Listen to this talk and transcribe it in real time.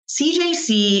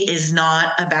CJC is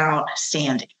not about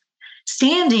standing.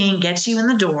 Standing gets you in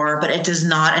the door, but it does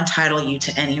not entitle you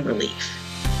to any relief.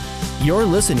 You're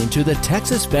listening to the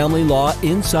Texas Family Law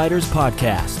Insiders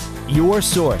Podcast, your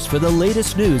source for the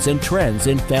latest news and trends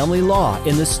in family law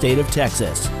in the state of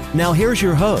Texas. Now here's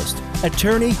your host,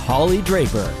 Attorney Holly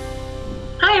Draper.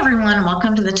 Hi, everyone.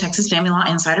 Welcome to the Texas Family Law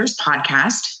Insiders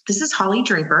Podcast. This is Holly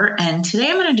Draper, and today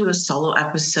I'm going to do a solo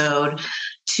episode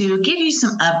to give you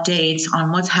some updates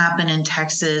on what's happened in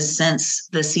Texas since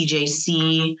the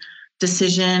CJC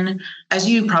decision. As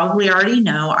you probably already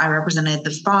know, I represented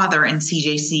the father in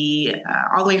CJC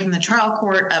all the way from the trial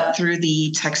court up through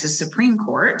the Texas Supreme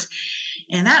Court.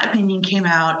 And that opinion came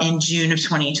out in June of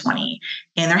 2020.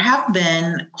 And there have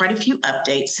been quite a few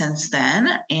updates since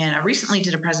then. And I recently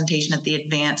did a presentation at the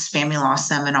Advanced Family Law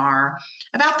Seminar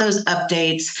about those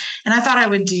updates. And I thought I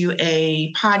would do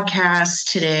a podcast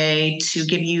today to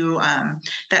give you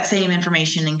that same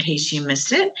information in case you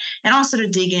missed it, and also to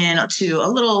dig into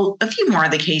a few more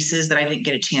of the cases that I didn't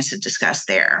get a chance to discuss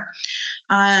there.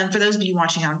 For those of you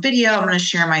watching on video, I'm going to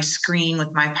share my screen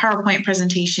with my PowerPoint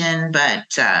presentation,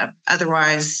 but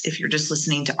otherwise, if you're just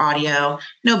listening to audio,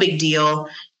 no big deal.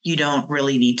 You don't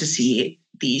really need to see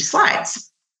the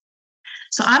slides.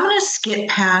 So I'm going to skip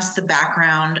past the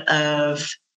background of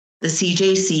the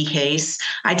CJC case.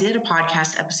 I did a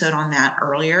podcast episode on that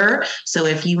earlier. So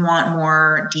if you want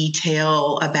more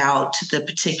detail about the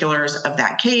particulars of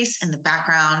that case and the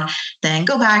background, then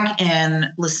go back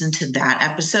and listen to that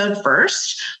episode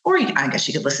first, or I guess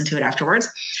you could listen to it afterwards.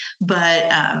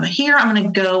 But here I'm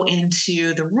going to go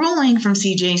into the ruling from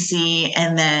CJC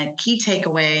and then key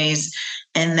takeaways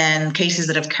and then cases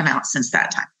that have come out since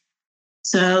that time.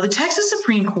 So the Texas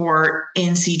Supreme Court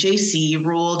in CJC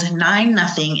ruled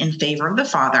 9-0 in favor of the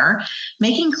father,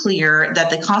 making clear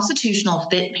that the constitutional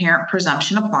fit parent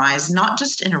presumption applies not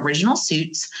just in original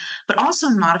suits, but also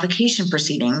in modification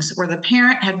proceedings where the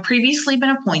parent had previously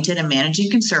been appointed a managing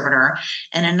conservator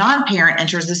and a non-parent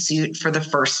enters the suit for the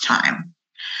first time.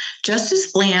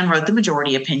 Justice Bland wrote the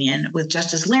majority opinion, with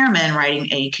Justice Lehrman writing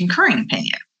a concurring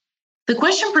opinion. The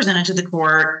question presented to the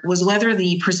court was whether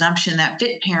the presumption that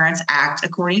fit parents act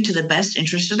according to the best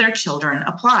interest of their children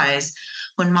applies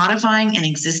when modifying an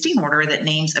existing order that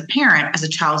names a parent as a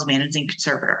child's managing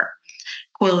conservator.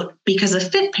 Quote, because a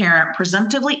fit parent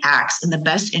presumptively acts in the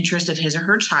best interest of his or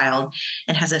her child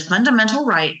and has a fundamental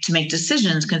right to make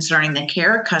decisions concerning the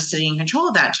care, custody, and control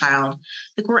of that child,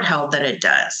 the court held that it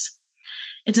does.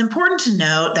 It's important to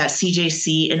note that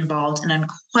CJC involved an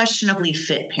unquestionably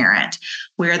fit parent,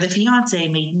 where the fiance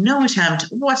made no attempt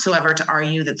whatsoever to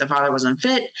argue that the father was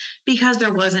unfit because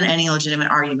there wasn't any legitimate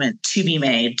argument to be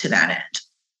made to that end.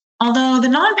 Although the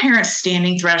non-parent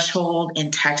standing threshold in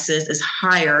Texas is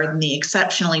higher than the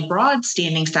exceptionally broad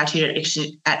standing statute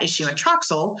at issue in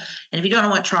Troxel, and if you don't know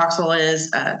what Troxel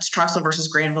is, Troxel versus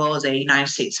Granville is a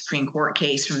United States Supreme Court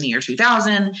case from the year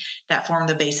 2000 that formed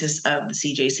the basis of the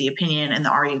CJC opinion and the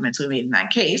arguments we made in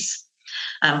that case.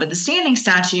 But the standing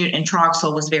statute in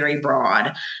Troxel was very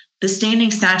broad. The standing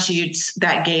statutes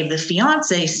that gave the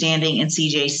fiance standing in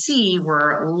CJC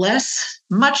were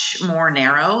much more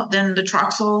narrow than the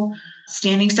Troxel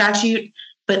standing statute,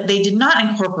 but they did not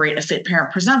incorporate a fit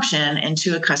parent presumption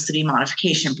into a custody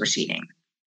modification proceeding.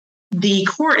 The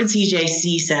court in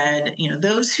CJC said,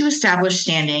 those who establish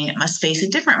standing must face a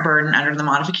different burden under the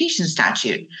modification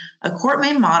statute. A court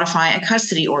may modify a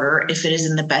custody order if it is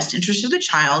in the best interest of the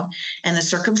child and the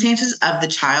circumstances of the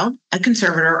child, a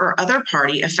conservator, or other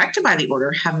party affected by the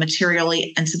order have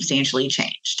materially and substantially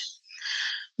changed.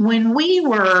 When we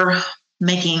were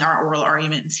making our oral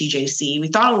argument in CJC, we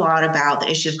thought a lot about the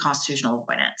issue of constitutional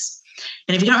avoidance.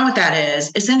 And if you don't know what that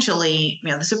is, essentially,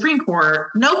 the Supreme Court,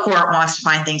 no court wants to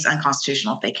find things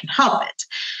unconstitutional if they can help it.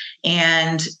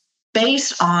 And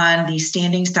based on the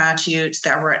standing statutes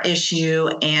that were at issue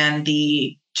and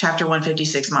the Chapter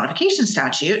 156 modification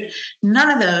statute, none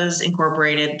of those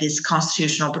incorporated this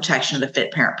constitutional protection of the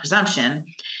fit parent presumption.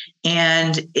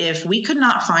 And if we could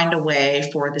not find a way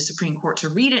for the Supreme Court to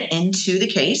read it into the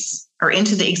case or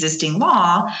into the existing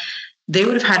law, they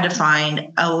would have had to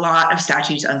find a lot of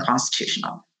statutes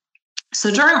unconstitutional.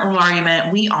 So during oral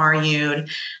argument, we argued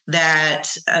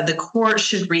that the court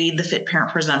should read the fit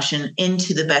parent presumption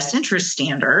into the best interest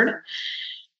standard,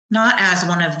 not as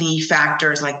one of the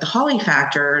factors like the Hawley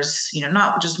factors,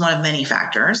 not just one of many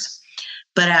factors,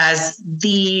 but as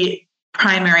the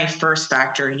primary first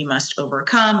factor you must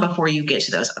overcome before you get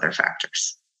to those other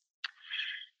factors.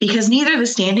 Because neither the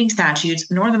standing statutes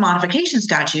nor the modification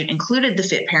statute included the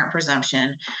fit parent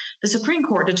presumption, the Supreme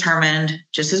Court determined,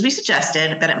 just as we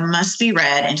suggested, that it must be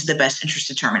read into the best interest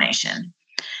determination.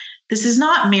 This is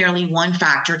not merely one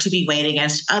factor to be weighed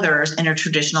against others in a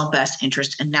traditional best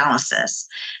interest analysis.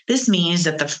 This means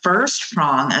that the first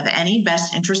prong of any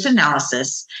best interest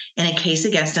analysis in a case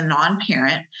against a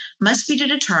non-parent must be to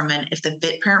determine if the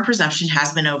fit parent presumption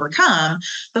has been overcome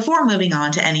before moving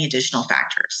on to any additional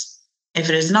factors. If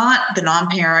it is not, the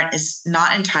non-parent is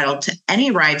not entitled to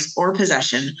any rights or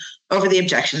possession over the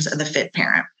objections of the fit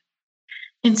parent.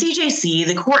 In CJC,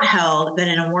 the court held that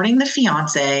in awarding the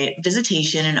fiancé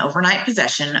visitation and overnight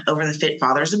possession over the fit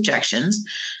father's objections,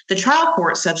 the trial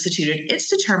court substituted its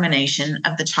determination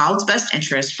of the child's best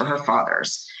interest for her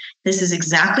father's. This is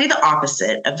exactly the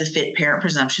opposite of the fit parent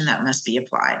presumption that must be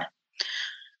applied.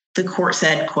 The court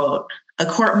said, quote, "A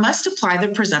court must apply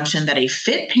the presumption that a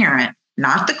fit parent,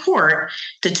 not the court,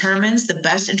 determines the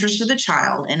best interest of the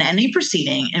child in any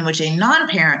proceeding in which a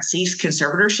non-parent seeks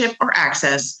conservatorship or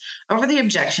access over the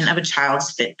objection of a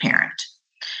child's fit parent."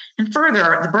 And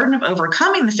further, the burden of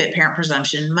overcoming the fit parent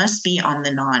presumption must be on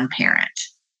the non-parent.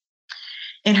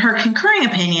 In her concurring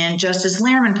opinion, Justice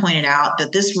Lehrman pointed out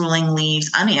that this ruling leaves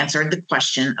unanswered the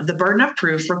question of the burden of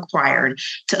proof required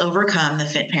to overcome the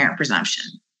fit parent presumption.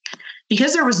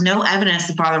 Because there was no evidence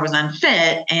the father was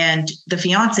unfit and the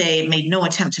fiancé made no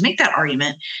attempt to make that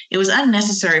argument, it was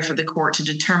unnecessary for the court to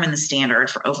determine the standard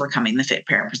for overcoming the fit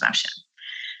parent presumption.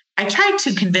 I tried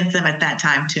to convince them at that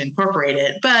time to incorporate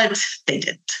it, but they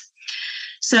didn't.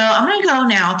 So I'm going to go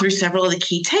now through several of the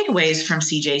key takeaways from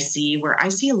CJC, where I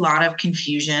see a lot of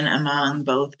confusion among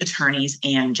both attorneys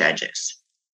and judges.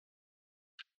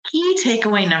 Key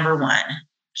takeaway number one,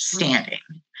 standing.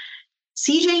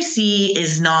 CJC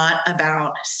is not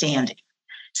about standing.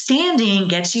 Standing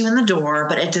gets you in the door,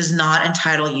 but it does not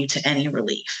entitle you to any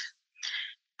relief.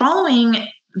 Following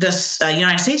the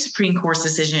United States Supreme Court's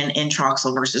decision in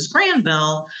Troxell versus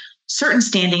Granville, certain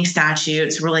standing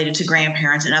statutes related to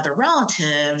grandparents and other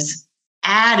relatives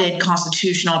added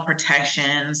constitutional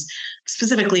protections,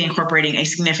 specifically incorporating a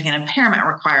significant impairment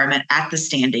requirement at the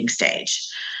standing stage.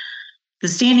 The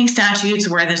standing statutes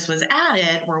where this was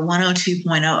added were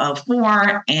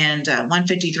 102.004 and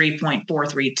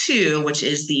 153.432, which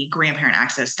is the grandparent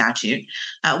access statute.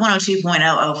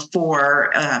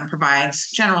 102.004 provides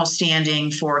general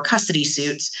standing for custody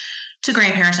suits to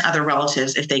grandparents and other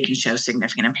relatives if they can show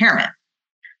significant impairment.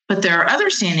 But there are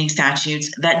other standing statutes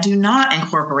that do not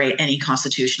incorporate any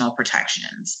constitutional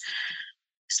protections.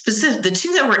 The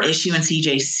two that were issued in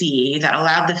CJC that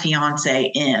allowed the fiancé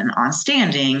in on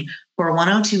standing were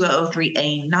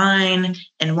 102.003A9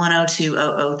 and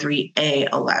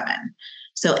 102.003A11.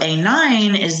 So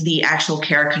A9 is the actual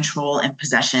care, control, and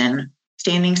possession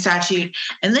standing statute.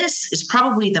 And this is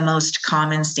probably the most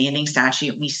common standing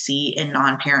statute we see in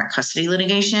non-parent custody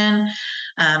litigation.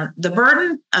 The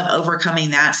burden of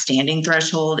overcoming that standing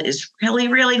threshold is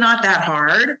really not that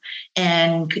hard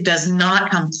and does not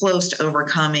come close to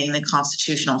overcoming the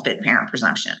constitutional fit parent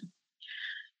presumption.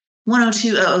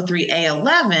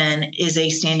 102.003A11 is a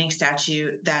standing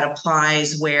statute that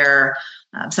applies where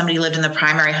somebody lived in the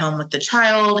primary home with the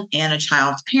child and a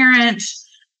child's parent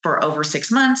for over 6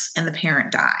 months, and the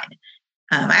parent died.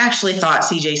 I actually thought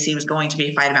CJC was going to be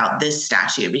a fight about this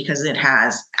statute because it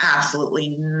has absolutely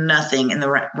nothing in the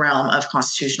realm of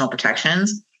constitutional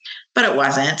protections, but it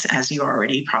wasn't, as you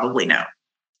already probably know.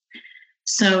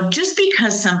 So just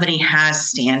because somebody has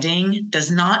standing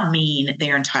does not mean they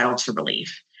are entitled to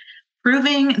relief.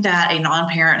 Proving that a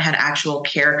non-parent had actual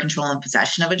care, control, and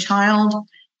possession of a child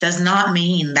does not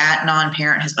mean that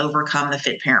non-parent has overcome the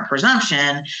fit parent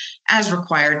presumption as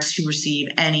required to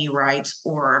receive any rights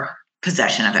or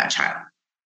possession of that child.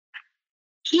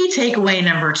 Key takeaway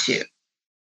number two,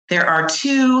 there are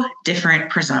two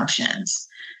different presumptions.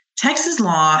 Texas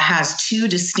law has two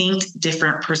distinct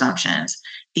different presumptions.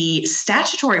 The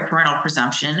statutory parental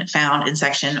presumption found in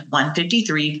section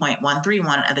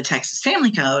 153.131 of the Texas Family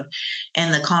Code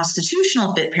and the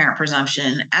constitutional fit parent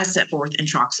presumption as set forth in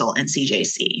Troxell and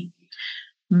CJC.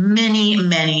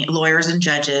 Many lawyers and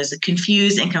judges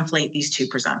confuse and conflate these two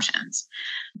presumptions.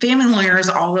 Family lawyers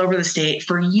all over the state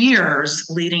for years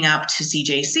leading up to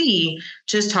CJC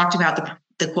just talked about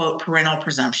the quote parental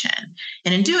presumption.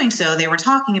 And in doing so, they were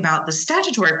talking about the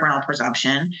statutory parental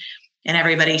presumption. And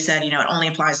everybody said, it only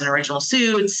applies in original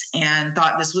suits and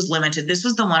thought this was limited. This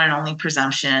was the one and only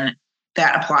presumption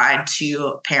that applied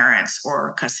to parents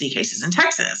or custody cases in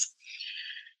Texas.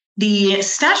 The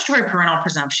statutory parental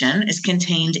presumption is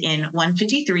contained in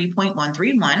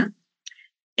 153.131.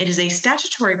 It is a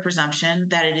statutory presumption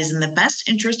that it is in the best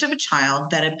interest of a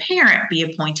child that a parent be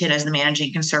appointed as the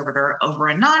managing conservator over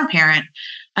a non-parent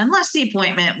unless the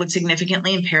appointment would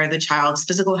significantly impair the child's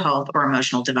physical health or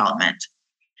emotional development.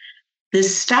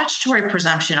 This statutory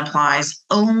presumption applies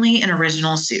only in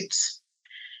original suits,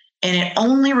 and it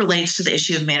only relates to the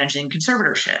issue of managing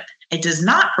conservatorship. It does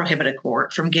not prohibit a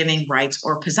court from giving rights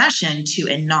or possession to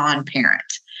a non-parent.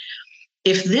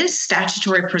 If this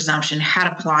statutory presumption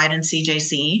had applied in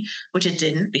CJC, which it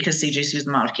didn't because CJC was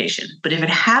the modification, but if it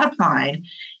had applied,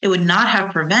 it would not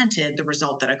have prevented the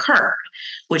result that occurred,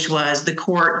 which was the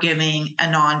court giving a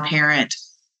non-parent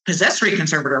possessory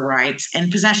conservator rights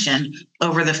and possession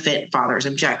over the fit father's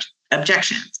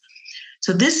objections.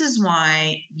 So this is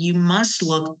why you must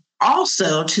look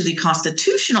also to the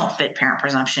constitutional fit parent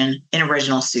presumption in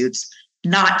original suits,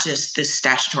 not just this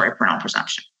statutory parental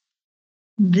presumption.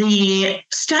 The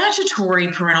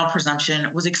statutory parental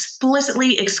presumption was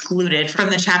explicitly excluded from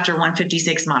the Chapter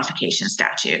 156 modification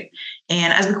statute.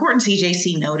 And as the court in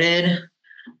CJC noted,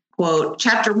 quote,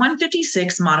 Chapter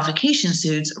 156 modification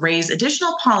suits raise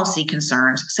additional policy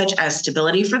concerns such as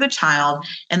stability for the child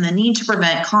and the need to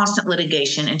prevent constant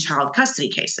litigation in child custody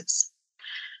cases.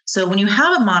 So when you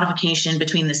have a modification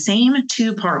between the same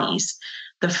two parties,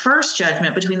 the first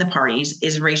judgment between the parties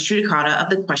is res judicata of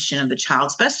the question of the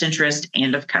child's best interest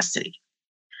and of custody.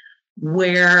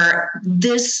 Where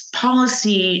this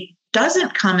policy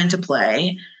doesn't come into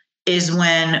play is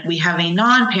when we have a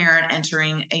non-parent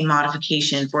entering a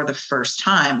modification for the first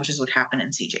time, which is what happened in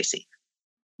CJC.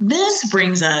 This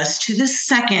brings us to the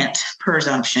second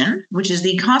presumption, which is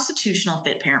the constitutional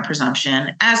fit parent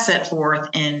presumption as set forth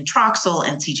in Troxel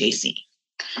and CJC.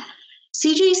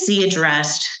 CJC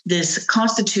addressed this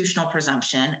constitutional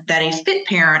presumption that a fit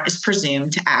parent is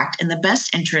presumed to act in the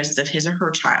best interests of his or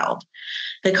her child.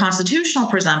 The constitutional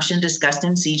presumption discussed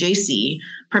in CJC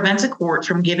prevents a court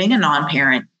from giving a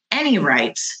non-parent any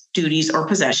rights, duties, or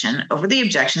possession over the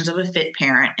objections of a fit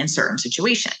parent in certain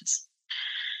situations.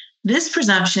 This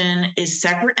presumption is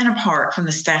separate and apart from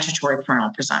the statutory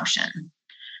parental presumption.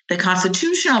 The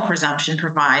constitutional presumption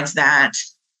provides that,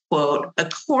 quote, a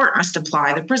court must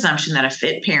apply the presumption that a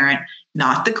fit parent,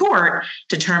 not the court,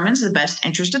 determines the best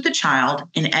interest of the child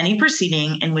in any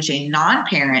proceeding in which a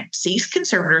non-parent seeks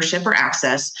conservatorship or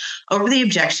access over the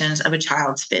objections of a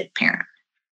child's fit parent.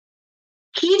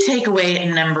 Key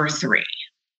takeaway number 3.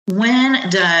 When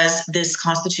does this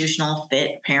constitutional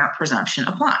fit parent presumption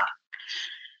apply?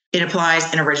 It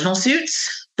applies in original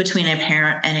suits between a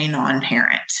parent and a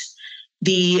non-parent.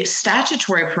 The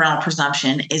statutory parental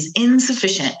presumption is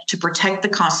insufficient to protect the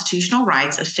constitutional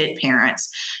rights of fit parents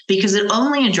because it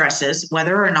only addresses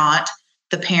whether or not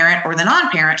the parent or the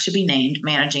non-parent should be named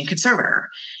managing conservator.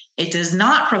 It does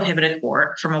not prohibit a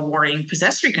court from awarding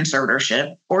possessory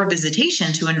conservatorship or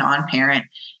visitation to a non-parent,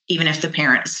 even if the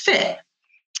parent is fit.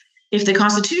 If the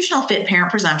constitutional fit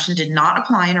parent presumption did not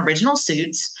apply in original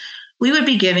suits, we would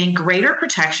be giving greater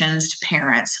protections to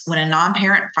parents when a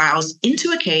non-parent files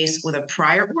into a case with a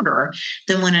prior order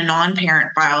than when a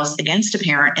non-parent files against a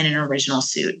parent in an original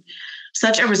suit.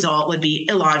 Such a result would be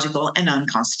illogical and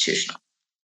unconstitutional.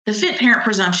 The fit parent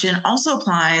presumption also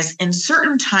applies in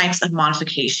certain types of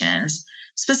modifications,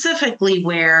 specifically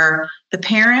where the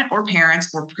parent or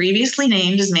parents were previously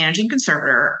named as managing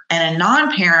conservator and a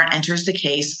non-parent enters the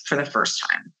case for the first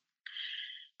time.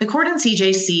 The court in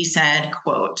CJC said,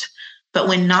 quote, but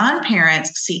when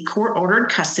non-parents seek court-ordered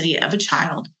custody of a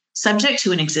child, subject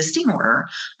to an existing order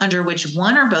under which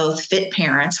one or both fit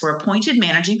parents were appointed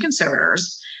managing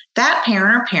conservators, that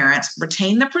parent or parents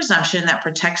retain the presumption that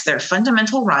protects their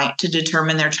fundamental right to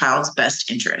determine their child's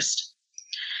best interest.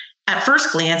 At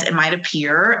first glance, it might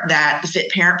appear that the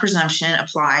fit parent presumption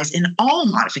applies in all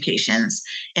modifications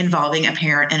involving a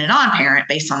parent and a non-parent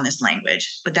based on this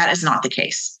language, but that is not the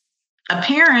case. A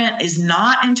parent is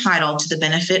not entitled to the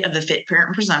benefit of the fit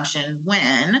parent presumption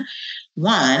when,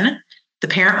 1, the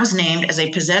parent was named as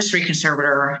a possessory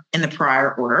conservator in the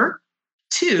prior order,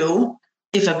 2,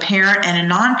 if a parent and a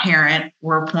non-parent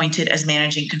were appointed as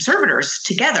managing conservators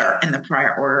together in the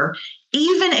prior order,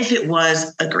 even if it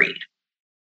was agreed.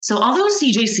 So although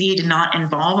CJC did not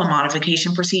involve a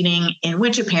modification proceeding in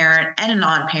which a parent and a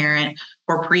non-parent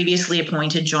were previously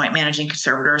appointed joint managing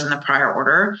conservators in the prior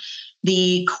order,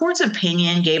 the court's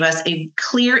opinion gave us a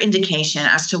clear indication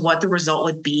as to what the result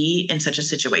would be in such a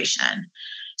situation.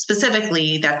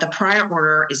 Specifically, that the prior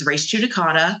order is res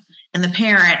judicata and the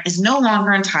parent is no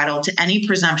longer entitled to any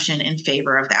presumption in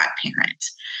favor of that parent.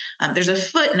 There's a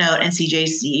footnote in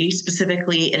CJC,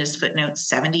 specifically it is footnote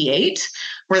 78,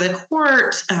 where the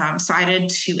court cited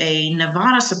to a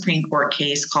Nevada Supreme Court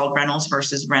case called Reynolds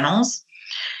versus Reynolds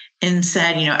and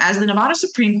said, as the Nevada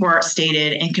Supreme Court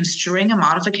stated, in construing a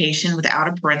modification without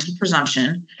a parental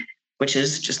presumption, which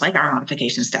is just like our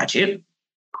modification statute,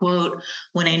 quote,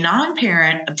 when a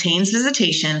non-parent obtains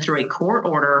visitation through a court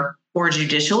order or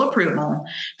judicial approval,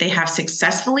 they have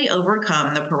successfully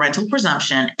overcome the parental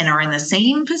presumption and are in the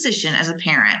same position as a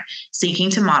parent seeking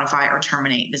to modify or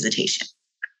terminate visitation.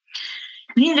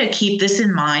 You need to keep this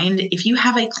in mind if you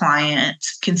have a client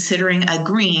considering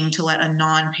agreeing to let a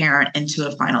non-parent into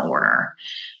a final order.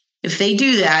 If they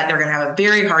do that, they're going to have a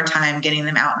very hard time getting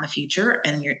them out in the future,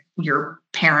 and your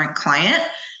parent client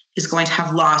is going to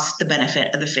have lost the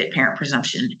benefit of the fit parent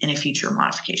presumption in a future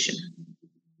modification.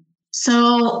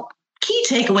 So, key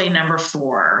takeaway number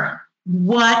 4,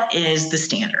 what is the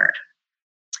standard?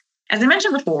 As I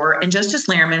mentioned before, in Justice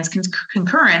Lehrman's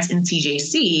concurrence in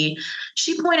CJC,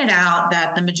 she pointed out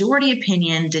that the majority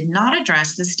opinion did not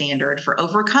address the standard for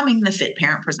overcoming the fit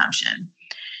parent presumption.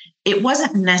 It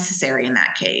wasn't necessary in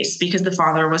that case because the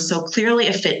father was so clearly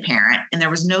a fit parent and there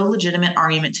was no legitimate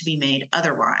argument to be made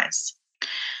otherwise.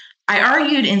 I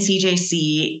argued in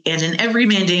CJC and in every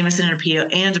mandamus and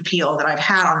appeal that I've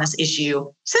had on this issue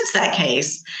since that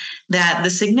case that the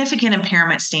significant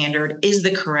impairment standard is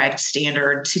the correct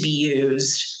standard to be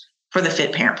used for the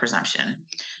fit parent presumption.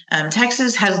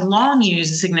 Texas has long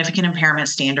used the significant impairment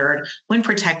standard when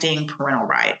protecting parental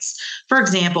rights. For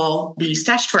example, the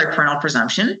statutory parental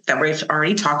presumption that we've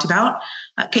already talked about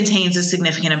contains a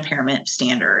significant impairment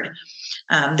standard.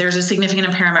 There's a significant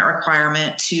impairment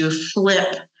requirement to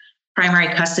flip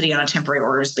primary custody on a temporary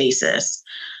orders basis.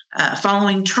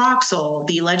 Following Troxel,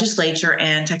 the legislature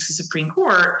and Texas Supreme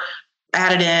Court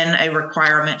added in a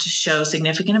requirement to show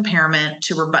significant impairment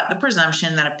to rebut the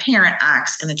presumption that a parent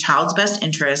acts in the child's best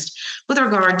interest with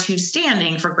regard to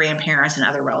standing for grandparents and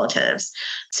other relatives.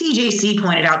 CJC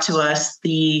pointed out to us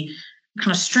the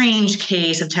kind of strange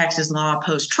case of Texas law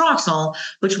post-Troxel,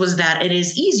 which was that it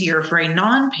is easier for a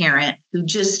non-parent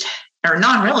or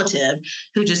non-relative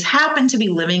who just happened to be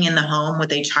living in the home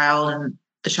with a child and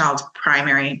the child's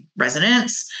primary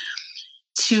residence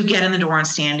to get in the door and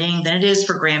standing than it is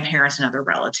for grandparents and other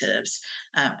relatives.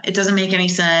 It doesn't make any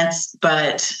sense,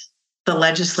 but the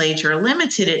legislature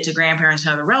limited it to grandparents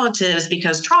and other relatives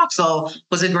because Troxel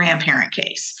was a grandparent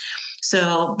case.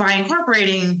 So by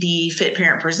incorporating the fit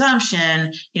parent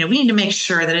presumption, we need to make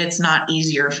sure that it's not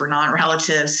easier for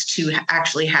non-relatives to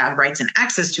actually have rights and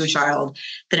access to a child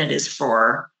than it is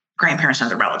for grandparents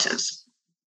and other relatives.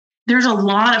 There's a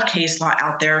lot of case law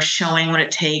out there showing what it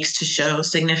takes to show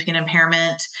significant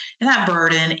impairment, and that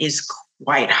burden is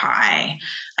quite high.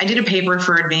 I did a paper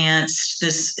for Advanced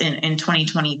this in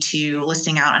 2022,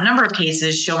 listing out a number of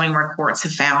cases showing where courts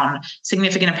have found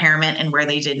significant impairment and where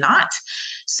they did not.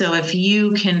 So if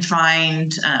you can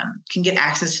get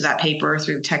access to that paper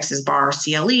through Texas Bar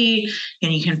CLE,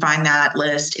 and you can find that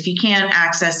list. If you can't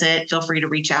access it, feel free to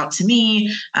reach out to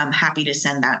me. I'm happy to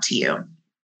send that to you.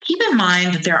 Keep in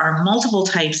mind that there are multiple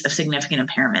types of significant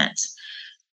impairment.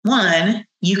 One,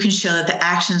 you can show that the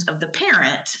actions of the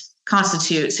parent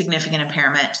constitute significant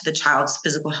impairment to the child's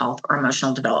physical health or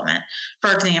emotional development.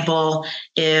 For example,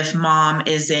 if mom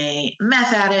is a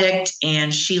meth addict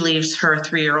and she leaves her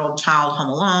 3-year-old child home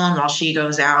alone while she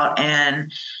goes out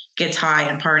and gets high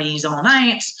and parties all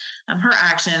night, her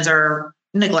actions are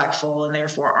neglectful and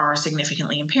therefore are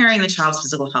significantly impairing the child's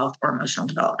physical health or emotional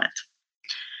development.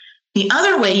 The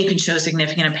other way you can show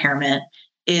significant impairment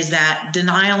is that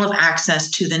denial of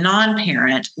access to the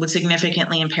non-parent would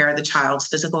significantly impair the child's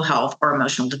physical health or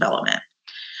emotional development.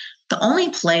 The only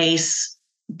place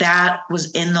that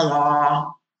was in the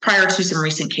law prior to some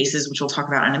recent cases, which we'll talk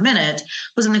about in a minute,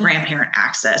 was in the grandparent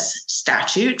access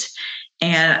statute.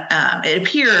 And it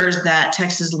appears that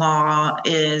Texas law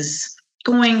is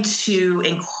going to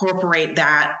incorporate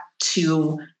that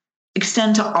to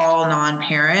extend to all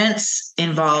non-parents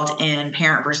involved in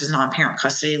parent versus non-parent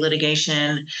custody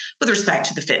litigation with respect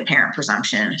to the fit parent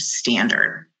presumption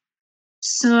standard.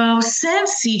 So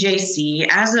since CJC,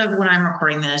 as of when I'm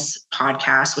recording this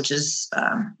podcast, which is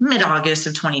mid-August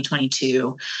of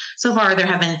 2022, so far there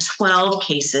have been 12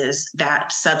 cases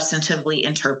that substantively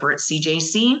interpret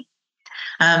CJC.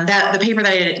 That the paper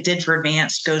that I did for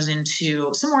Advanced goes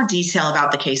into some more detail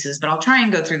about the cases, but I'll try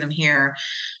and go through them here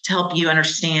to help you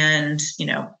understand,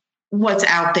 what's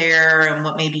out there and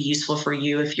what may be useful for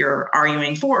you if you're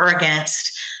arguing for or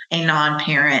against a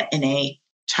non-parent in a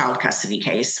child custody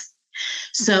case.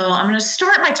 So I'm going to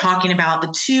start by talking about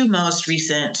the 2 most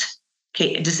recent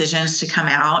decisions to come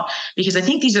out, because I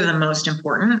think these are the most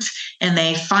important and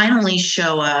they finally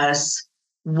show us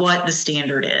what the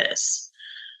standard is.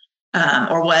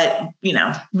 Or what,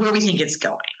 where we think it's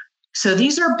going. So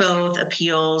these are both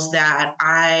appeals that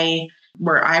I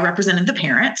where I represented the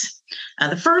parent.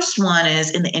 The first one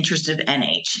is in the interest of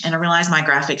NH. And I realize my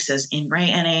graphic says in re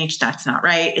NH. That's not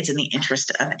right. It's in the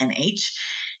interest of NH.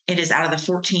 It is out of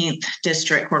the 14th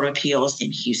District Court of Appeals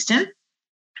in Houston.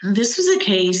 This was a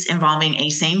case involving a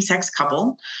same-sex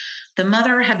couple. The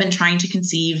mother had been trying to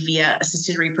conceive via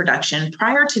assisted reproduction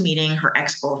prior to meeting her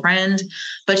ex-girlfriend,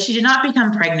 but she did not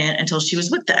become pregnant until she was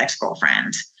with the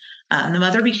ex-girlfriend. The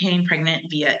mother became pregnant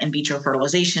via in vitro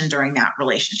fertilization during that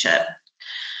relationship.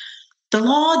 The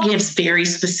law gives very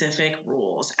specific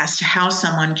rules as to how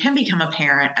someone can become a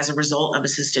parent as a result of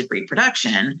assisted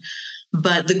reproduction,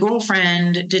 but the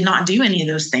girlfriend did not do any of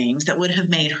those things that would have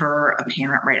made her a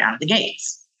parent right out of the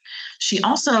gates. She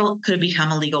also could have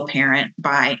become a legal parent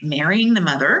by marrying the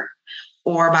mother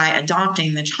or by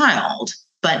adopting the child,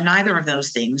 but neither of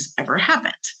those things ever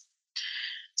happened.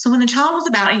 So when the child was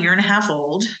about 1.5 years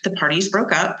old, the parties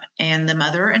broke up and the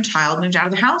mother and child moved out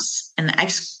of the house, and the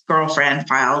ex-girlfriend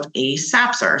filed a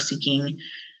SAPSR seeking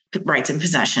rights and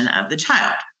possession of the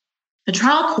child. The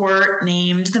trial court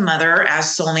named the mother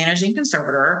as sole managing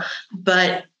conservator,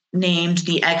 but named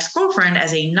the ex-girlfriend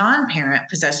as a non-parent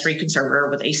possessory conservator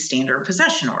with a standard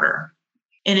possession order.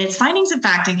 In its findings of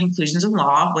fact and conclusions of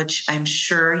law, which I'm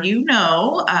sure you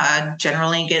know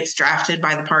generally gets drafted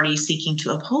by the party seeking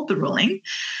to uphold the ruling,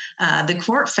 the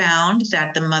court found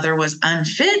that the mother was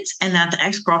unfit and that the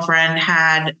ex-girlfriend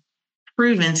had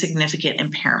proven significant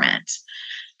impairment.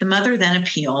 The mother then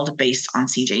appealed based on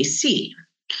CJC.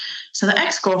 So the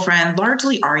ex-girlfriend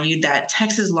largely argued that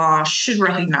Texas law should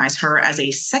recognize her as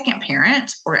a second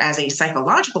parent or as a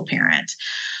psychological parent,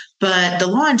 but the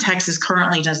law in Texas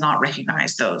currently does not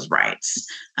recognize those rights.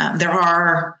 There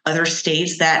are other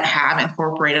states that have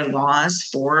incorporated laws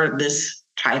for this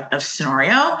type of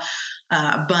scenario,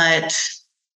 but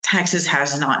Texas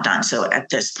has not done so at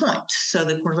this point. So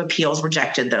the Court of Appeals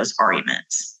rejected those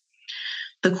arguments.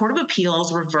 The Court of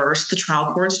Appeals reversed the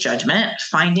trial court's judgment,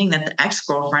 finding that the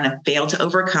ex-girlfriend had failed to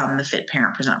overcome the fit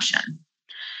parent presumption.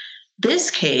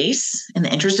 This case, in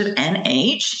the interest of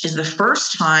NH, is the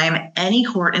first time any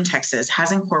court in Texas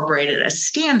has incorporated a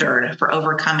standard for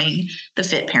overcoming the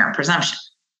fit parent presumption.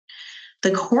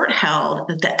 The court held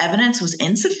that the evidence was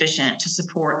insufficient to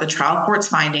support the trial court's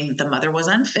finding that the mother was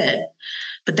unfit,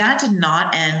 but that did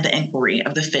not end the inquiry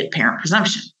of the fit parent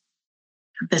presumption.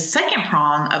 The second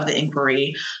prong of the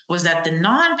inquiry was that the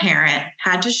non-parent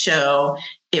had to show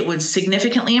it would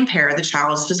significantly impair the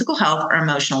child's physical health or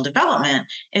emotional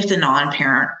development if the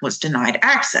non-parent was denied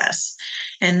access.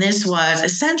 And this was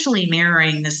essentially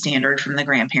mirroring the standard from the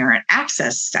grandparent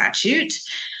access statute,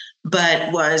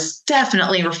 but was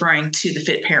definitely referring to the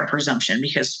fit parent presumption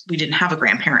because we didn't have a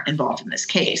grandparent involved in this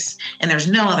case. And there's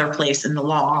no other place in the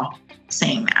law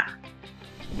saying that.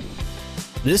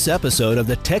 This episode of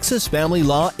the Texas Family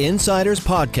Law Insiders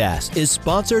Podcast is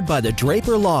sponsored by the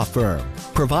Draper Law Firm,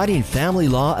 providing family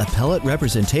law appellate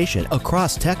representation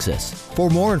across Texas.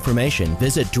 For more information,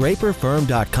 visit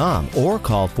draperfirm.com or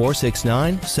call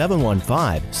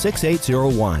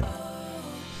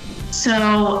 469-715-6801.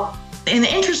 So, in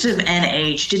the interest of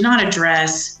NH, did not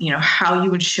address, how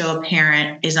you would show a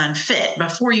parent is unfit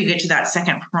before you get to that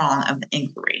second prong of the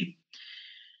inquiry.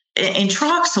 In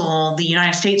Troxel, the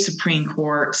United States Supreme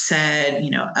Court said,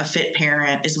 a fit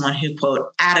parent is one who,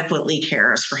 quote, adequately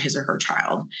cares for his or her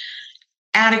child.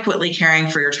 Adequately caring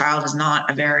for your child is not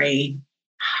a very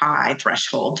high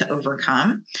threshold to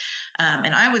overcome.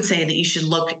 And I would say that you should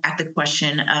look at the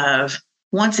question of,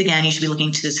 once again, you should be looking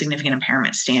to the significant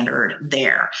impairment standard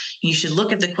there. You should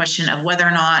look at the question of whether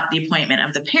or not the appointment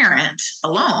of the parent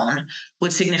alone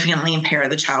would significantly impair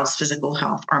the child's physical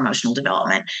health or emotional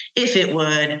development. If it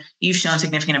would, you've shown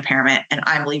significant impairment, and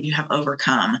I believe you have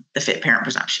overcome the fit parent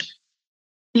presumption.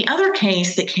 The other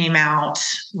case that came out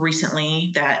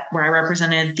recently where I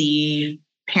represented the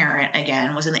parent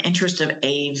again was in the interest of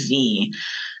AV.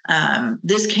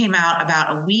 This came out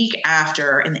about a week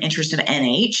after in the interest of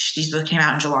NH. These both came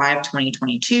out in July of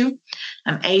 2022.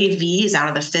 AV is out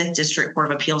of the 5th District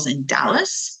Court of Appeals in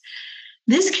Dallas.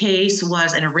 This case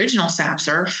was an original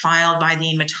SAPSR filed by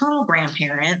the maternal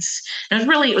grandparents. And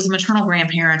it was maternal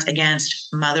grandparents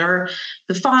against mother.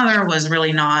 The father was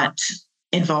really not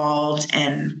involved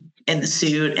in the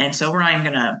suit. And so we're not even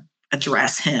going to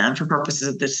address him for purposes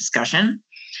of this discussion.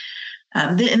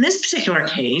 In this particular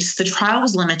case, the trial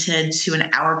was limited to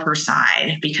an hour per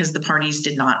side because the parties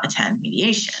did not attend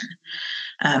mediation.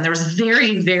 There was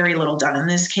very, very little done in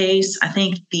this case. I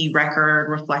think the record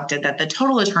reflected that the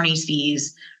total attorney's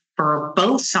fees for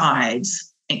both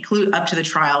sides include up to the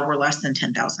trial were less than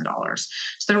 $10,000.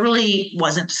 So there really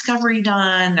wasn't discovery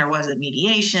done. There wasn't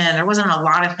mediation. There wasn't a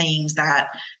lot of things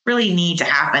that really need to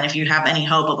happen if you have any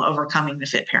hope of overcoming the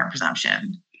fit parent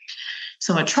presumption.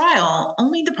 So at trial,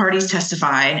 only the parties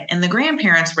testified, and the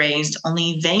grandparents raised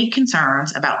only vague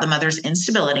concerns about the mother's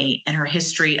instability and her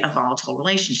history of volatile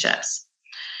relationships.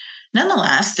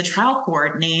 Nonetheless, the trial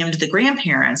court named the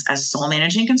grandparents as sole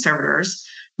managing conservators,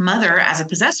 mother as a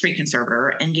possessory conservator,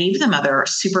 and gave the mother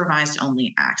supervised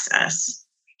only access.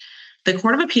 The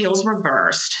Court of Appeals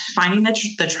reversed, finding that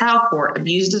the trial court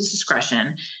abused its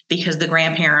discretion because the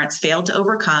grandparents failed to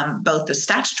overcome both the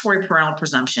statutory parental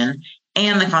presumption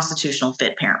and the constitutional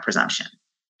fit parent presumption.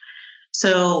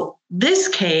 So this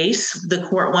case, the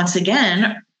court once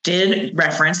again did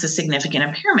reference the significant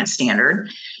impairment standard,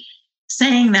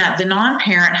 saying that the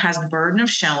non-parent has the burden of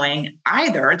showing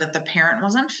either that the parent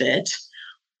was unfit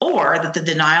or that the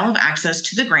denial of access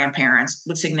to the grandparents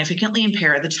would significantly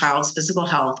impair the child's physical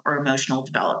health or emotional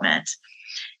development.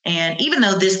 And even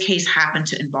though this case happened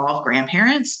to involve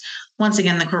grandparents, once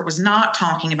again, the court was not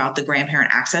talking about the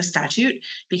grandparent access statute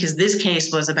because this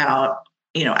case was about,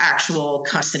 actual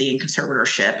custody and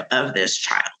conservatorship of this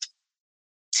child.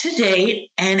 To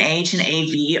date, NH and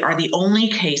AV are the only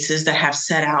cases that have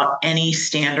set out any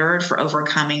standard for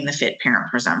overcoming the fit parent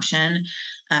presumption.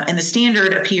 And the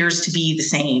standard appears to be the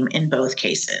same in both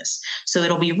cases. So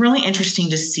it'll be really interesting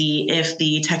to see if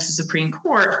the Texas Supreme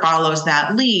Court follows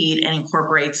that lead and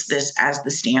incorporates this as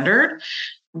the standard.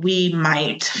 We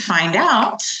might find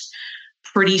out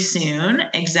pretty soon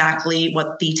exactly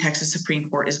what the Texas Supreme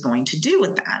Court is going to do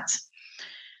with that.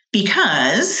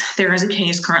 Because there is a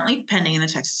case currently pending in the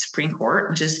Texas Supreme Court,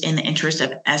 which is in the interest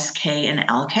of SK and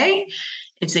LK.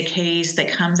 It's a case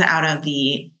that comes out of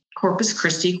the Corpus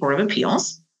Christi Court of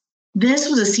Appeals. This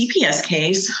was a CPS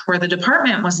case where the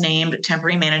department was named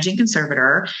temporary managing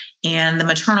conservator, and the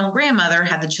maternal grandmother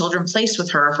had the children placed with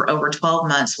her for over 12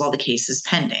 months while the case is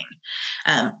pending.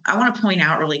 I want to point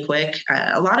out really quick,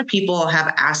 a lot of people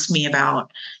have asked me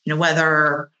about,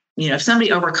 whether if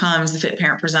somebody overcomes the fit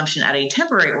parent presumption at a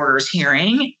temporary orders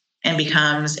hearing and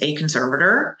becomes a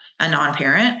conservator, a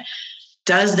non-parent,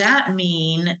 does that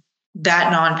mean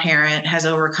that non-parent has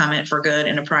overcome it for good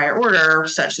in a prior order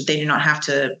such that they do not have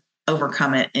to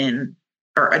overcome it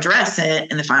or address it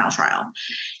in the final trial?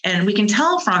 And we can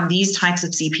tell from these types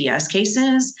of CPS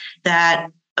cases that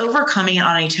overcoming it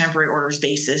on a temporary orders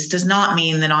basis does not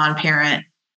mean the non-parent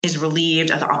is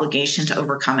relieved of the obligation to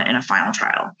overcome it in a final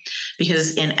trial.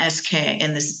 Because in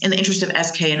the interest of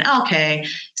SK and LK,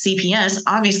 CPS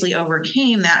obviously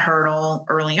overcame that hurdle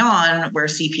early on where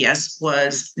CPS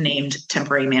was named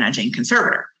temporary managing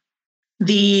conservator.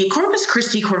 The Corpus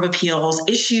Christi Court of Appeals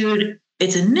issued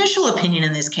its initial opinion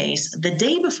in this case the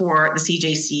day before the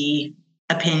CJC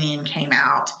opinion came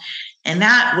out, and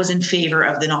that was in favor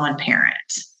of the non-parent.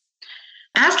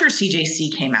 After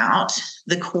CJC came out,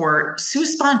 the court sua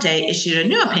sponte issued a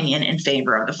new opinion in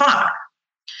favor of the father.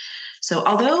 So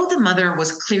although the mother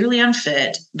was clearly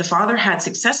unfit, the father had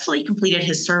successfully completed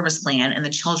his service plan and the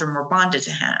children were bonded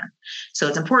to him. So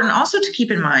it's important also to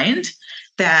keep in mind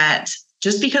that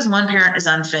just because one parent is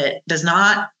unfit does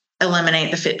not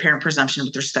eliminate the fit parent presumption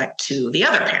with respect to the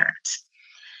other parent.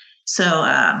 So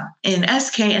in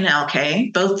SK and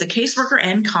LK, both the caseworker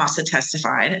and CASA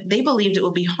testified they believed it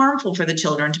would be harmful for the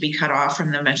children to be cut off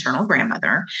from the maternal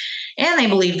grandmother, and they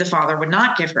believed the father would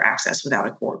not give her access without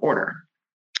a court order.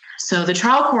 So the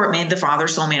trial court made the father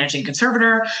sole managing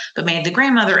conservator, but made the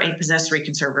grandmother a possessory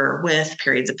conservator with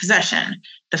periods of possession.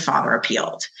 The father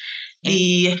appealed.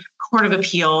 The Court of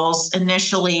Appeals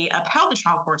initially upheld the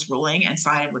trial court's ruling and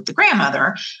sided with the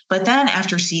grandmother, but then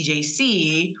after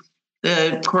CJC,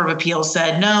 the Court of Appeals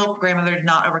said, no, grandmother did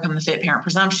not overcome the fit parent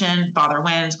presumption. Father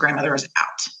wins, grandmother is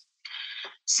out.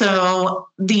 So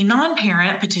the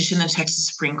non-parent petitioned the Texas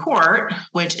Supreme Court,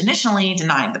 which initially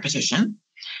denied the petition.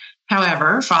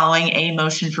 However, following a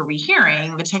motion for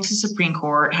rehearing, the Texas Supreme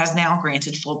Court has now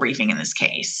granted full briefing in this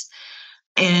case.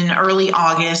 In early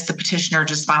August, the petitioner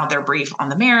just filed their brief on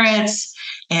the merits.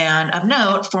 And of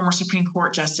note, former Supreme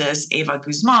Court Justice Eva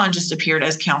Guzman just appeared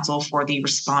as counsel for the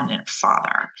respondent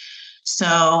father.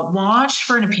 So watch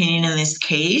for an opinion in this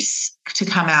case to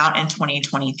come out in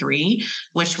 2023,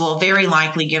 which will very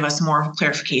likely give us more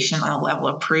clarification on the level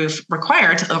of proof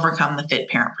required to overcome the fit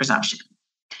parent presumption.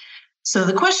 So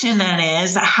the question then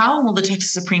is, how will the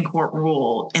Texas Supreme Court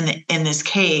rule in this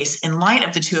case in light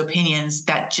of the two opinions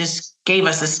that just gave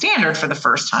us a standard for the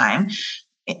first time,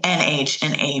 NH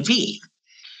and AV?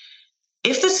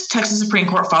 If the Texas Supreme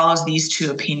Court follows these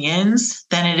two opinions,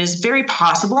 then it is very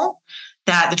possible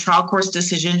that the trial court's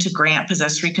decision to grant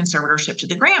possessory conservatorship to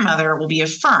the grandmother will be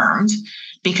affirmed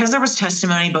because there was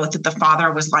testimony both that the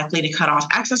father was likely to cut off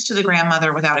access to the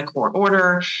grandmother without a court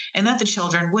order, and that the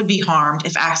children would be harmed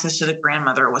if access to the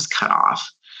grandmother was cut off.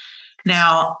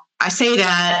 Now, I say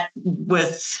that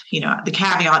with, the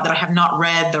caveat that I have not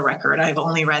read the record. I've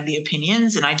only read the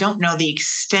opinions, and I don't know the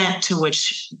extent to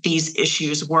which these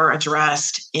issues were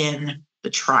addressed in the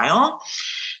trial.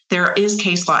 There is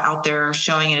case law out there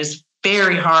showing it is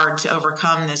very hard to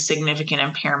overcome this significant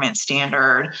impairment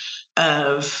standard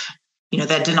of,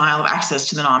 that denial of access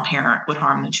to the non-parent would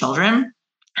harm the children.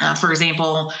 For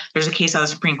example, there's a case out of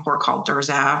the Supreme Court called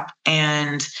Durzap,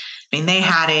 and they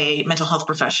had a mental health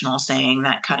professional saying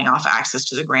that cutting off access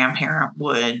to the grandparent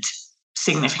would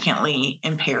significantly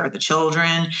impair the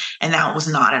children, and that was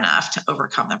not enough to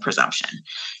overcome the presumption.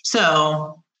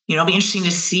 So, it'll be interesting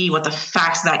to see what the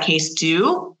facts of that case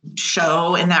do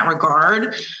show in that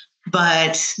regard.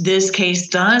 But this case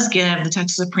does give the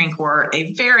Texas Supreme Court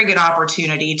a very good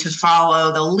opportunity to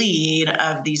follow the lead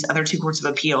of these other two courts of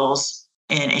appeals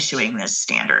in issuing this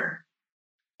standard.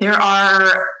 There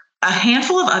are a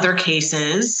handful of other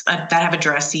cases that have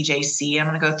addressed CJC. I'm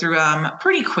going to go through them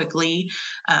pretty quickly.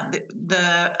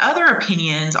 The other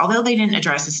opinions, although they didn't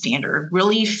address the standard,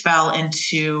 really fell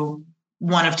into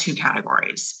one of two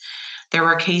categories. There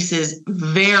were cases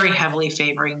very heavily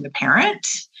favoring the parent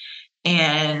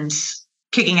and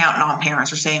kicking out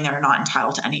non-parents or saying they're not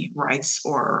entitled to any rights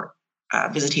or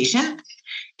visitation.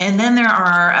 And then there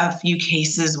are a few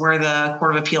cases where the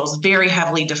Court of Appeals very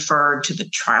heavily deferred to the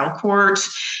trial court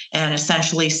and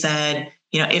essentially said,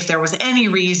 if there was any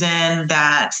reason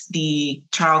that the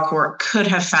trial court could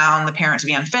have found the parent to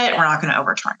be unfit, we're not going to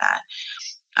overturn that.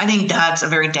 I think that's a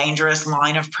very dangerous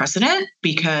line of precedent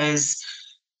because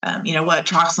what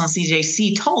Troxel and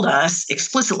CJC told us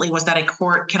explicitly was that a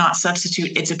court cannot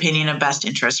substitute its opinion of best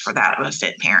interest for that of a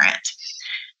fit parent.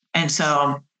 And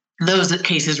so those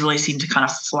cases really seem to kind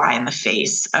of fly in the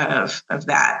face of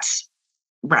that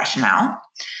rationale.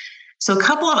 So a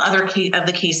couple of other of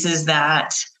the cases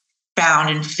that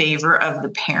found in favor of the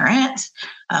parent,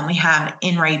 we have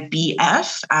In Re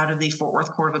BF out of the Fort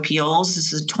Worth Court of Appeals.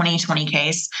 This is a 2020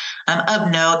 case.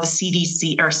 Of note, the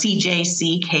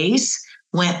CJC case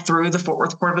went through the Fort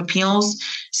Worth Court of Appeals.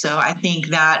 So I think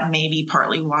that may be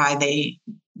partly why they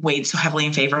weighed so heavily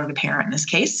in favor of the parent in this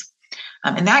case.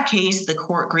 In that case, the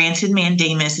court granted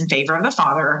mandamus in favor of the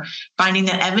father, finding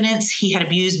that evidence he had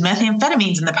abused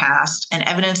methamphetamines in the past and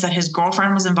evidence that his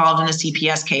girlfriend was involved in a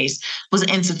CPS case was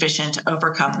insufficient to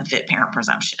overcome the fit parent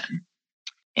presumption.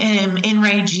 In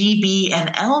Re GB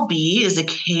and LB is a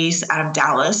case out of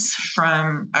Dallas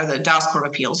the Dallas Court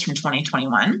of Appeals from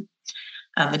 2021.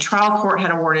 The trial court had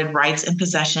awarded rights and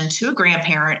possession to a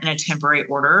grandparent in a temporary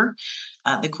order.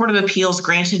 The Court of Appeals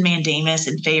granted mandamus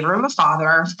in favor of the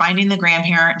father, finding the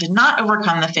grandparent did not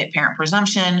overcome the fit parent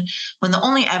presumption when the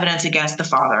only evidence against the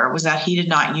father was that he did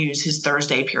not use his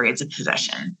Thursday periods of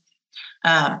possession.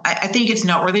 I think it's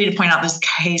noteworthy to point out this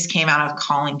case came out of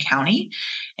Collin County.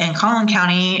 And Collin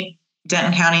County,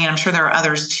 Denton County, and I'm sure there are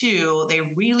others too, they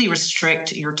really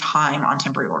restrict your time on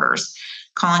temporary orders.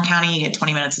 Collin County, you get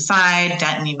 20 minutes aside.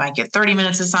 Denton, you might get 30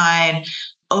 minutes aside.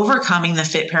 Overcoming the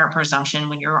fit parent presumption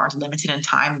when you're limited in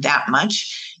time that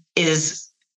much is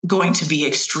going to be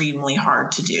extremely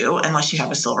hard to do unless you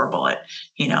have a silver bullet.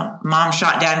 Mom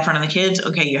shot dad in front of the kids.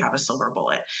 Okay, you have a silver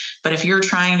bullet. But if you're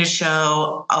trying to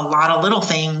show a lot of little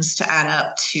things to add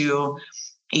up to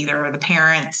either the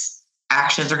parent's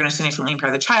actions are going to significantly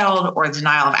impair the child or the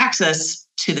denial of access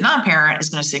to the non-parent is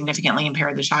going to significantly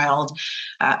impair the child,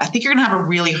 I think you're going to have a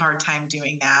really hard time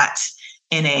doing that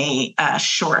in a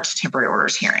short temporary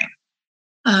orders hearing.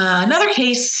 Another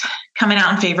case coming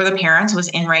out in favor of the parents was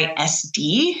In Re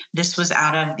SD. This was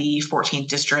out of the 14th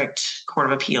District Court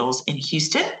of Appeals in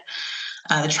Houston.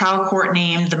 The trial court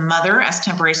named the mother as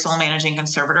temporary sole managing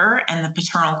conservator and the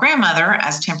paternal grandmother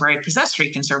as temporary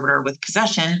possessory conservator with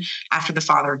possession after the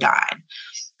father died.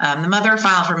 The mother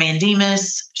filed for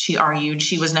mandamus. She argued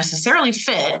she was necessarily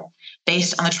fit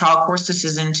based on the trial court's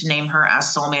decision to name her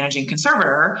as sole managing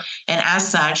conservator, and as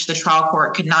such, the trial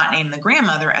court could not name the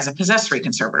grandmother as a possessory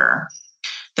conservator.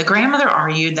 The grandmother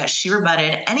argued that she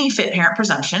rebutted any fit parent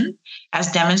presumption,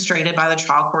 as demonstrated by the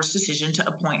trial court's decision to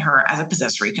appoint her as a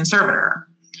possessory conservator.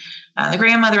 The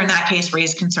grandmother in that case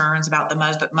raised concerns about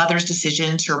the mother's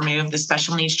decision to remove the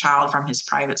special needs child from his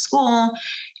private school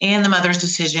and the mother's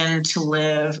decision to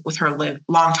live with her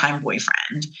longtime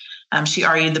boyfriend. She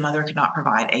argued the mother could not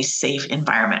provide a safe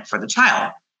environment for the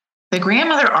child. The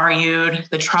grandmother argued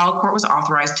the trial court was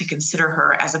authorized to consider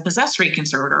her as a possessory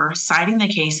conservator, citing the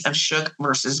case of Shook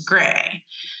versus Gray.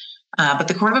 But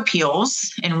the Court of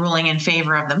Appeals, in ruling in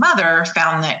favor of the mother,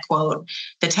 found that, quote,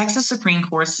 the Texas Supreme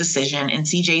Court's decision in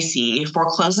CJC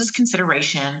forecloses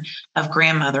consideration of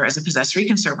grandmother as a possessory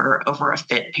conservator over a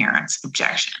fit parent's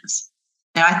objections.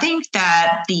 Now, I think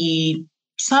that the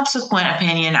subsequent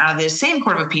opinion out of this same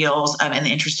Court of Appeals in the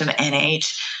interest of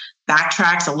NH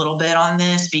backtracks a little bit on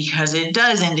this, because it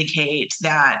does indicate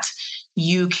that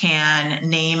you can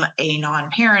name a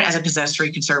non-parent as a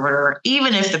possessory conservator,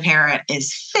 even if the parent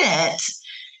is fit,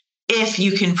 if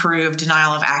you can prove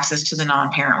denial of access to the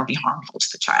non-parent would be harmful to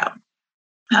the child.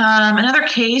 Another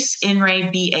case, In re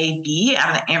BAB,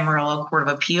 out of the Amarillo Court of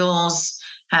Appeals.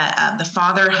 The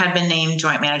father had been named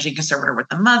joint managing conservator with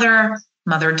the mother.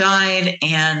 Mother died,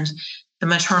 and the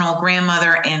maternal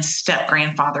grandmother and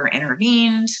step-grandfather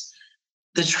intervened.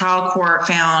 The trial court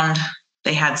found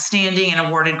they had standing and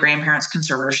awarded grandparents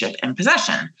conservatorship and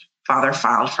possession. Father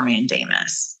filed for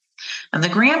mandamus. And the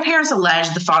grandparents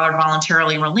alleged the father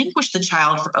voluntarily relinquished the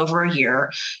child for over a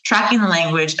year, tracking the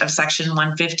language of Section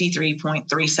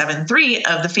 153.373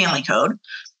 of the Family Code,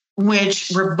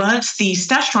 which rebuts the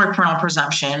statutory parental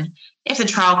presumption if the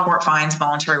trial court finds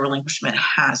voluntary relinquishment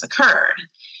has occurred.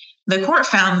 The court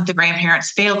found that the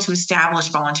grandparents failed to establish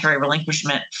voluntary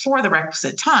relinquishment for the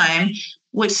requisite time,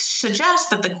 which suggests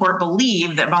that the court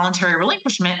believed that voluntary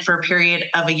relinquishment for a period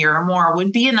of a year or more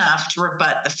would be enough to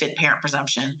rebut the fit parent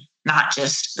presumption, not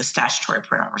just the statutory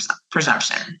parental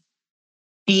presumption.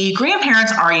 The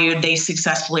grandparents argued they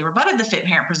successfully rebutted the fit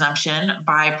parent presumption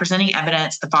by presenting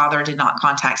evidence the father did not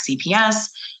contact CPS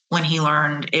when he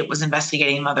learned it was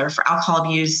investigating mother for alcohol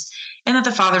abuse, and that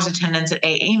the father's attendance at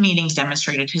AA meetings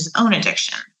demonstrated his own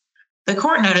addiction. The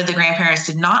court noted the grandparents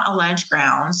did not allege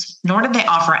grounds, nor did they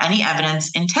offer any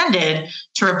evidence intended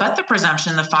to rebut the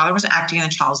presumption the father was acting in the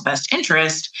child's best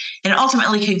interest, and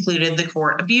ultimately concluded the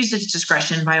court abused its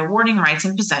discretion by awarding rights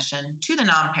and possession to the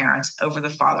non-parents over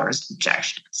the father's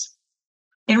objections.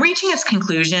 In reaching its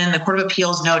conclusion, the Court of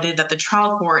Appeals noted that the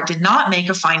trial court did not make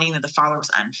a finding that the father was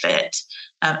unfit.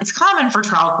 It's common for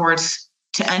trial courts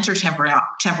to enter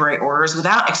temporary orders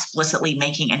without explicitly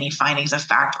making any findings of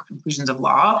fact or conclusions of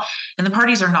law, and the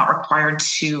parties are not required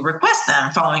to request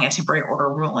them following a temporary order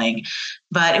ruling.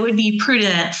 But it would be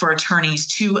prudent for attorneys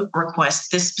to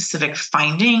request this specific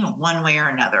finding one way or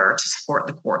another to support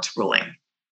the court's ruling.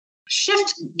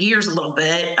 Shift gears a little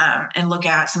bit and look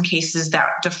at some cases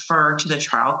that defer to the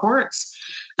trial courts.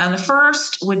 The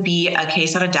first would be a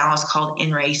case out of Dallas called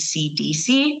In re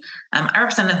CDC. I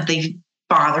represented the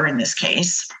father in this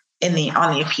case on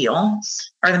the appeal,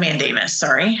 or the mandamus,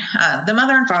 sorry. The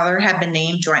mother and father had been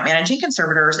named joint managing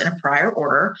conservators in a prior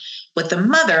order, with the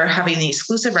mother having the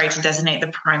exclusive right to designate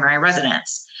the primary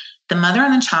residence. The mother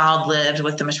and the child lived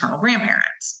with the maternal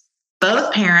grandparents.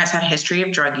 Both parents had a history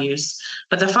of drug use,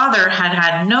 but the father had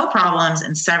had no problems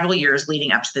in several years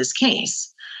leading up to this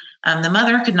case. The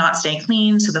mother could not stay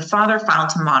clean, so the father filed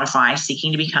to modify,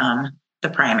 seeking to become the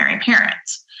primary parent.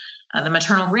 The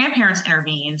maternal grandparents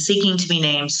intervened, seeking to be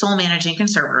named sole managing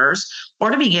conservators or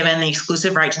to be given the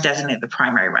exclusive right to designate the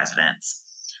primary residence.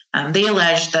 They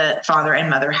alleged that father and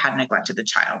mother had neglected the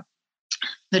child.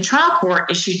 The trial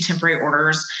court issued temporary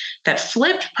orders that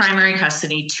flipped primary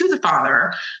custody to the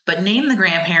father, but named the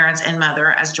grandparents and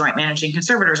mother as joint managing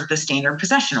conservators with the standard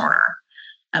possession order.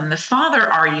 The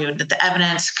father argued that the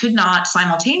evidence could not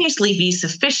simultaneously be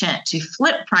sufficient to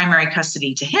flip primary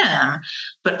custody to him,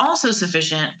 but also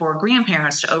sufficient for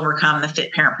grandparents to overcome the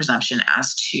fit parent presumption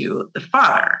as to the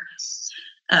father.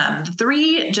 The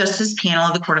three-justice panel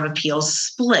of the Court of Appeals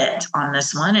split on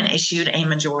this one and issued a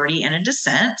majority and a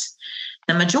dissent.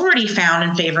 The majority found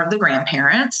in favor of the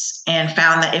grandparents and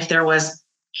found that if there was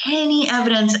any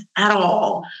evidence at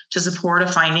all to support a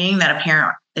finding that a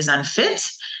parent is unfit,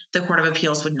 the Court of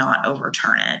Appeals would not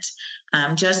overturn it.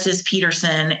 Justice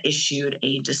Peterson issued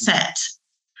a dissent.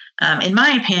 In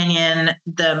my opinion,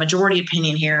 the majority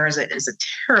opinion here is a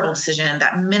terrible decision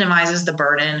that minimizes the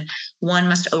burden one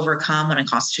must overcome when a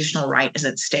constitutional right is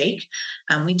at stake.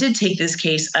 We did take this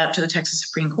case up to the Texas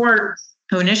Supreme Court,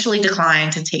 who initially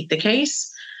declined to take the case.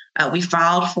 We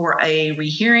filed for a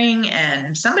rehearing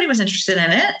and somebody was interested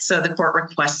in it, so the court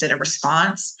requested a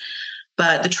response.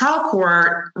 But the trial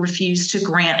court refused to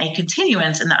grant a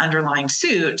continuance in the underlying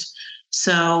suit.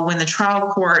 So when the trial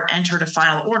court entered a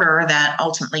final order that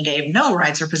ultimately gave no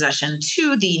rights or possession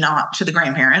to the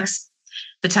grandparents,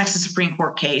 the Texas Supreme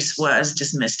Court case was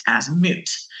dismissed as moot.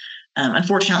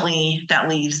 Unfortunately, that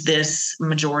leaves this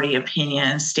majority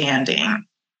opinion standing.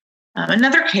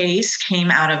 Another case came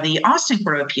out of the Austin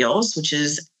Court of Appeals, which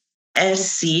is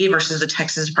SC versus the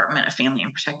Texas Department of Family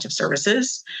and Protective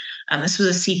Services. This was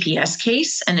a CPS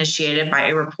case initiated by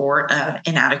a report of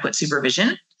inadequate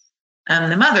supervision.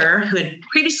 The mother, who had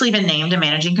previously been named a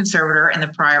managing conservator in the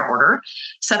prior order,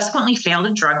 subsequently failed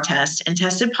a drug test and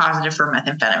tested positive for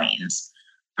methamphetamines.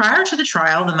 Prior to the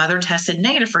trial, the mother tested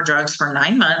negative for drugs for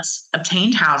 9 months,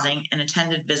 obtained housing, and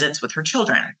attended visits with her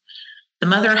children. The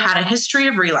mother had a history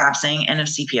of relapsing and of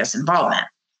CPS involvement.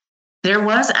 There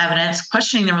was evidence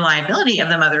questioning the reliability of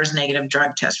the mother's negative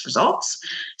drug test results,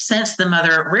 since the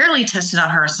mother rarely tested on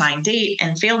her assigned date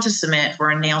and failed to submit for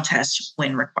a nail test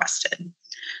when requested.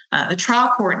 The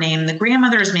trial court named the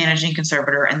grandmother as managing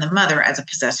conservator and the mother as a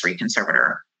possessory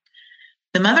conservator.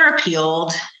 The mother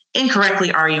appealed,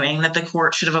 incorrectly arguing that the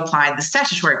court should have applied the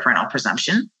statutory parental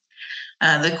presumption.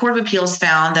 The Court of Appeals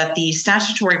found that the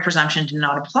statutory presumption did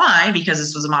not apply because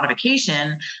this was a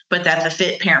modification, but that the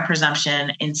fit parent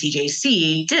presumption in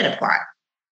CJC did apply.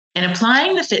 In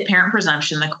applying the fit parent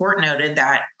presumption, the court noted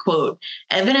that, quote,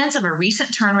 evidence of a recent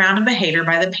turnaround in behavior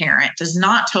by the parent does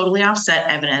not totally offset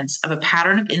evidence of a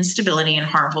pattern of instability and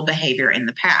harmful behavior in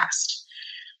the past.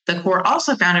 The court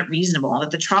also found it reasonable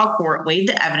that the trial court weighed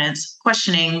the evidence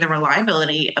questioning the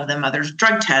reliability of the mother's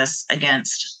drug tests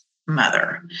against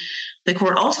mother. The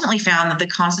court ultimately found that the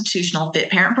constitutional fit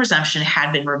parent presumption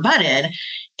had been rebutted,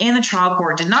 and the trial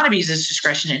court did not abuse its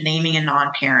discretion in naming a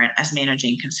non-parent as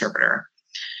managing conservator.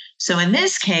 So in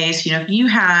this case, if you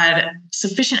had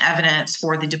sufficient evidence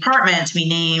for the department to be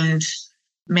named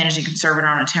managing conservator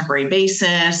on a temporary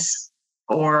basis,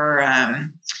 or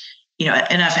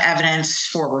enough evidence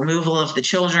for removal of the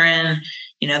children,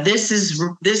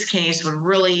 this case would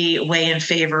really weigh in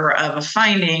favor of a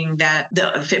finding that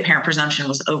the fit parent presumption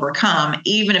was overcome,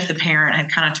 even if the parent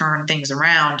had kind of turned things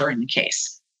around during the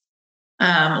case.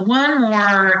 One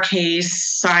more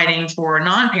case citing for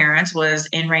non-parents was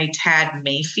In re Tad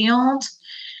Mayfield.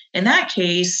 In that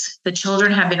case, the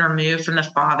children had been removed from the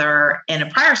father in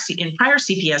prior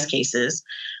CPS cases,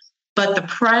 but the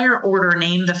prior order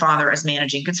named the father as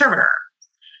managing conservator.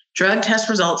 Drug test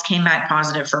results came back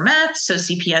positive for meth, so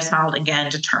CPS filed again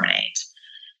to terminate.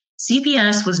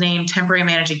 CPS was named temporary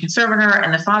managing conservator,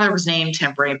 and the father was named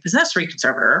temporary possessory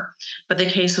conservator, but the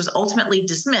case was ultimately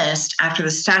dismissed after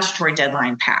the statutory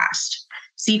deadline passed.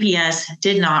 CPS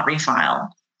did not refile.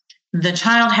 The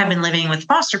child had been living with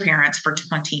foster parents for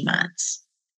 20 months.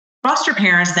 Foster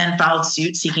parents then filed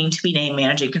suit seeking to be named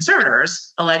managing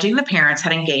conservators, alleging the parents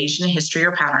had engaged in a history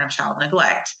or pattern of child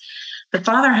neglect. The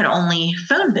father had only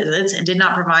phone visits and did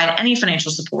not provide any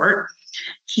financial support.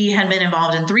 He had been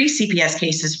involved in 3 CPS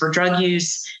cases for drug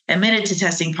use, admitted to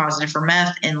testing positive for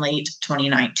meth in late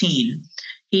 2019.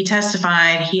 He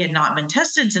testified he had not been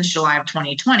tested since July of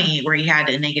 2020, where he had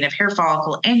a negative hair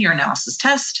follicle and urinalysis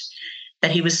test,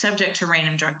 that he was subject to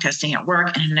random drug testing at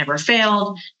work and had never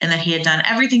failed, and that he had done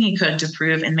everything he could to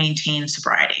prove and maintain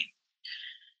sobriety.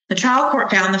 The trial court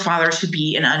found the father to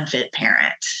be an unfit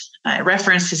parent. It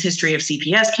referenced his history of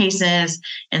CPS cases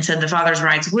and said the father's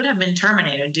rights would have been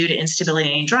terminated due to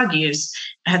instability and drug use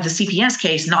had the CPS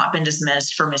case not been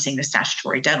dismissed for missing the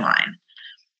statutory deadline.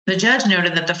 The judge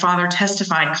noted that the father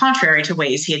testified contrary to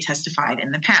ways he had testified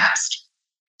in the past.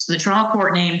 So the trial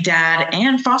court named dad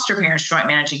and foster parents joint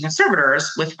managing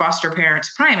conservators, with foster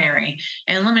parents primary,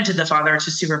 and limited the father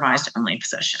to supervised only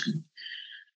possession.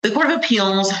 The Court of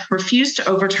Appeals refused to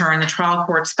overturn the trial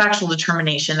court's factual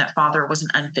determination that father was an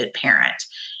unfit parent.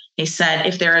 They said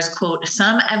if there is, quote,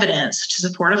 some evidence to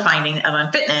support a finding of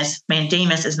unfitness,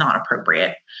 mandamus is not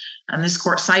appropriate. This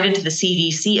court cited to the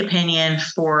CDC opinion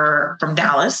from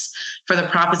Dallas for the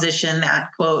proposition that,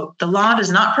 quote, the law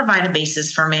does not provide a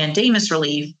basis for mandamus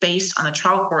relief based on the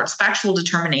trial court's factual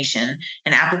determination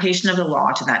and application of the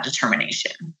law to that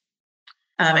determination.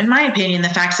 In my opinion, the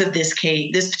facts of this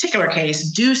particular case,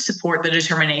 do support the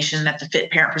determination that the fit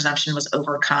parent presumption was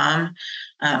overcome.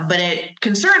 But it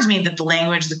concerns me that the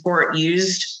language the court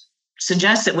used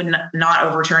suggests it would not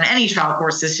overturn any trial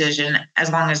court's decision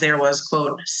as long as there was,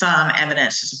 quote, some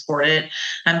evidence to support it.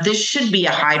 This should be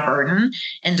a high burden,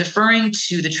 and deferring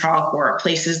to the trial court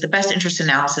places the best interest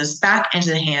analysis back into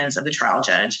the hands of the trial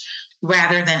judge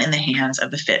rather than in the hands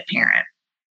of the fit parent.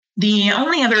 The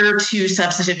only other 2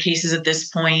 substantive cases at this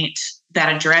point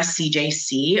that address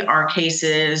CJC are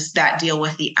cases that deal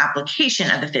with the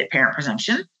application of the fit parent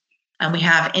presumption. We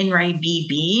have In re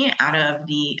BB out of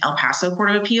the El Paso Court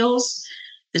of Appeals.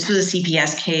 This was a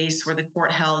CPS case where the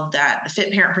court held that the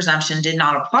fit parent presumption did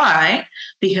not apply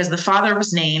because the father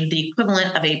was named the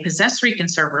equivalent of a possessory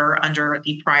conservator under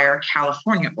the prior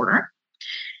California order.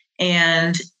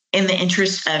 And in the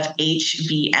interest of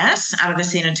HVS out of the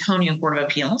San Antonio Court of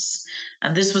Appeals,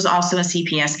 this was also a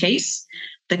CPS case.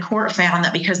 The court found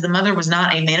that because the mother was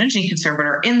not a managing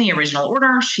conservator in the original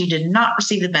order, she did not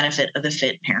receive the benefit of the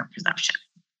fit parent presumption.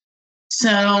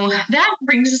 So that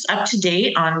brings us up to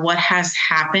date on what has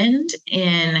happened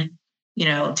in,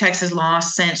 Texas law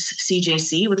since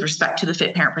CJC with respect to the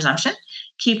fit parent presumption.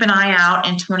 Keep an eye out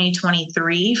in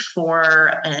 2023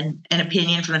 for an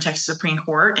opinion from the Texas Supreme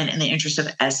Court and in the interest of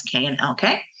SK and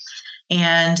LK.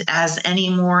 And as any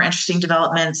more interesting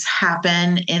developments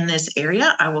happen in this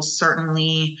area, I will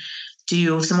certainly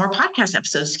do some more podcast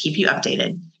episodes to keep you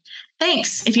updated.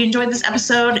 Thanks. If you enjoyed this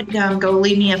episode, go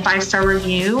leave me a 5-star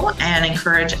review and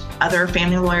encourage other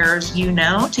family lawyers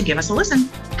to give us a listen.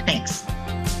 Thanks.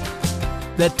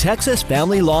 The Texas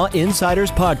Family Law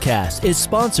Insiders podcast is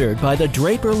sponsored by the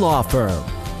Draper Law Firm.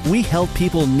 We help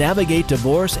people navigate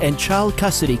divorce and child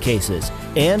custody cases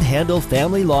and handle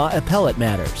family law appellate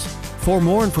matters. For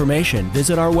more information,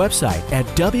 visit our website at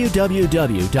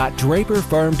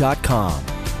www.draperfirm.com.